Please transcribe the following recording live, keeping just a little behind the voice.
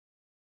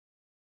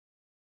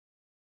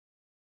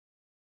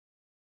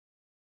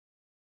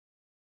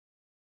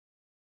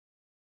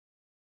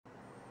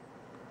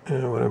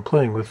And what I'm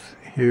playing with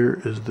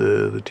here is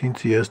the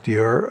Teensy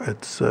SDR.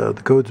 It's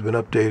the code's been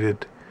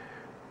updated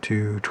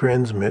to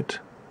transmit.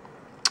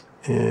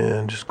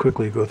 And just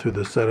quickly go through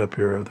the setup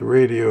here of the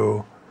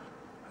radio.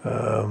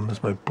 This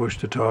is my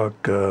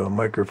push-to-talk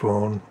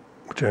microphone,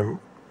 which I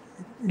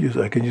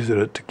can use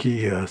it to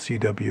key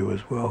CW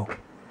as well.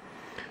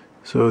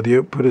 So the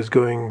output is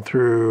going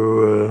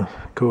through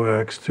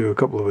coax to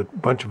a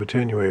bunch of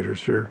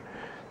attenuators here.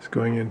 It's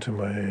going into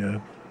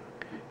my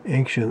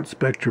ancient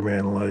spectrum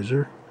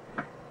analyzer,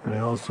 and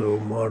I'm also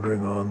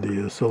monitoring on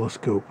the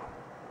oscilloscope.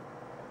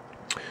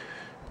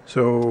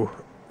 So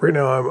right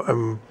now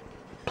I'm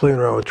playing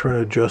around with trying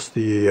to adjust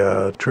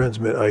the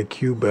transmit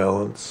IQ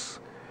balance,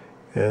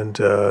 and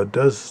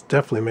does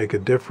definitely make a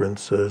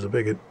difference. There's a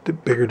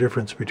bigger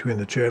difference between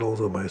the channels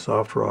on my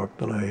soft rock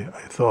than I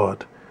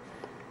thought.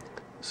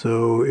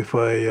 So if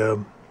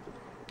you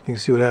can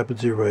see what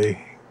happens here if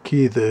I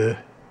key the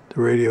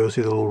radio.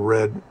 See the little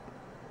red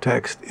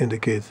text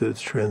indicates that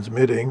it's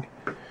transmitting.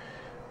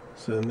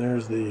 So then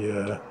there's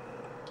the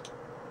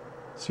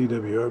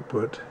CW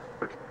output.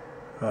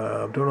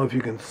 Don't know if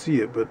you can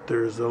see it, but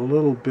there's a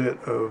little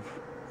bit of,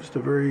 just a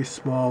very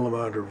small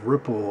amount of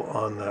ripple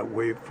on that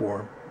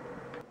waveform.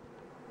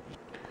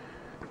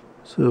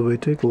 So if we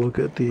take a look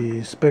at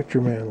the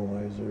spectrum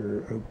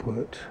analyzer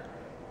output,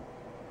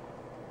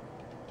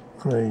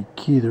 I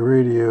key the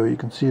radio, you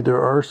can see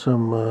there are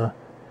some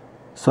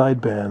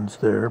sidebands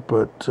there,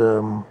 but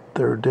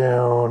they're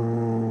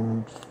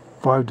down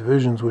 5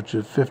 divisions, which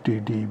is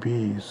 50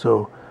 dB.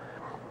 So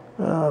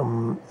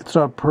it's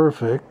not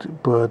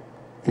perfect, but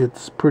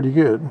it's pretty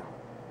good.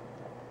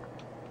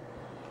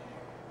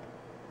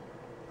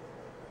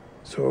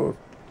 So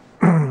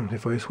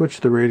if I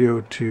switch the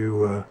radio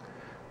to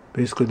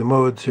basically the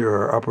modes here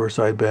are upper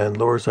sideband,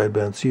 lower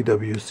sideband,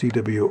 CW,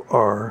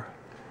 CWR.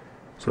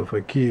 So if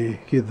I key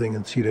the thing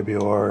in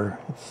CWR,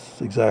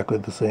 it's exactly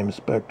the same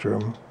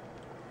spectrum.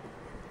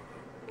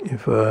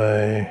 If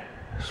I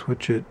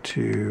switch it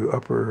to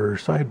upper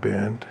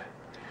sideband,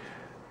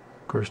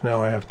 of course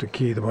now I have to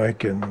key the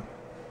mic and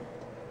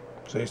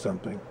say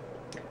something.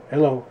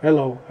 Hello,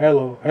 hello,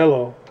 hello,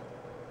 hello.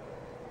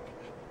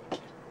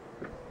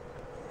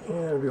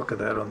 And we look at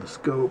that on the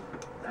scope.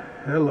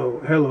 Hello,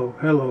 hello,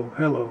 hello,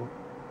 hello.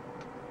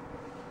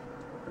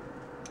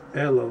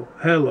 Hello,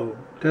 hello.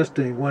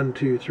 Testing 1,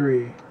 2,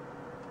 3.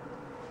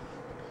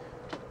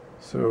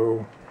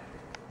 So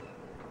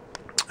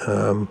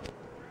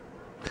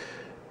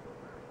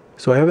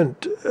I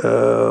haven't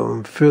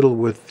fiddled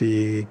with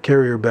the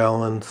carrier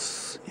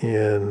balance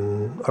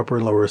in upper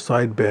and lower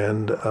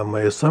sideband.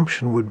 My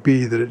assumption would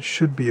be that it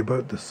should be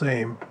about the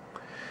same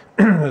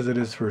as it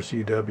is for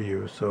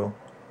CW. So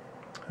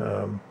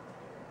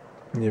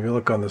if you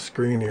look on the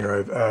screen here,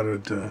 I've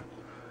added a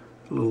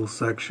little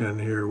section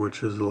here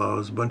which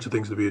allows a bunch of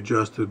things to be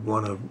adjusted,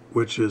 one of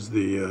which is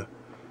the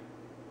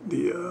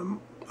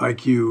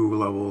IQ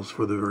levels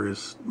for the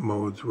various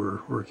modes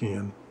we're working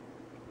in.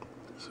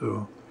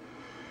 So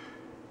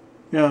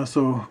yeah,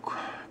 so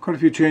quite a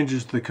few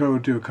changes to the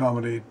code to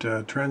accommodate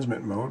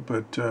transmit mode,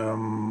 but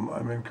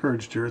I'm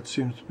encouraged here. It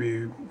seems to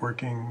be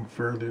working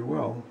fairly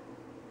well.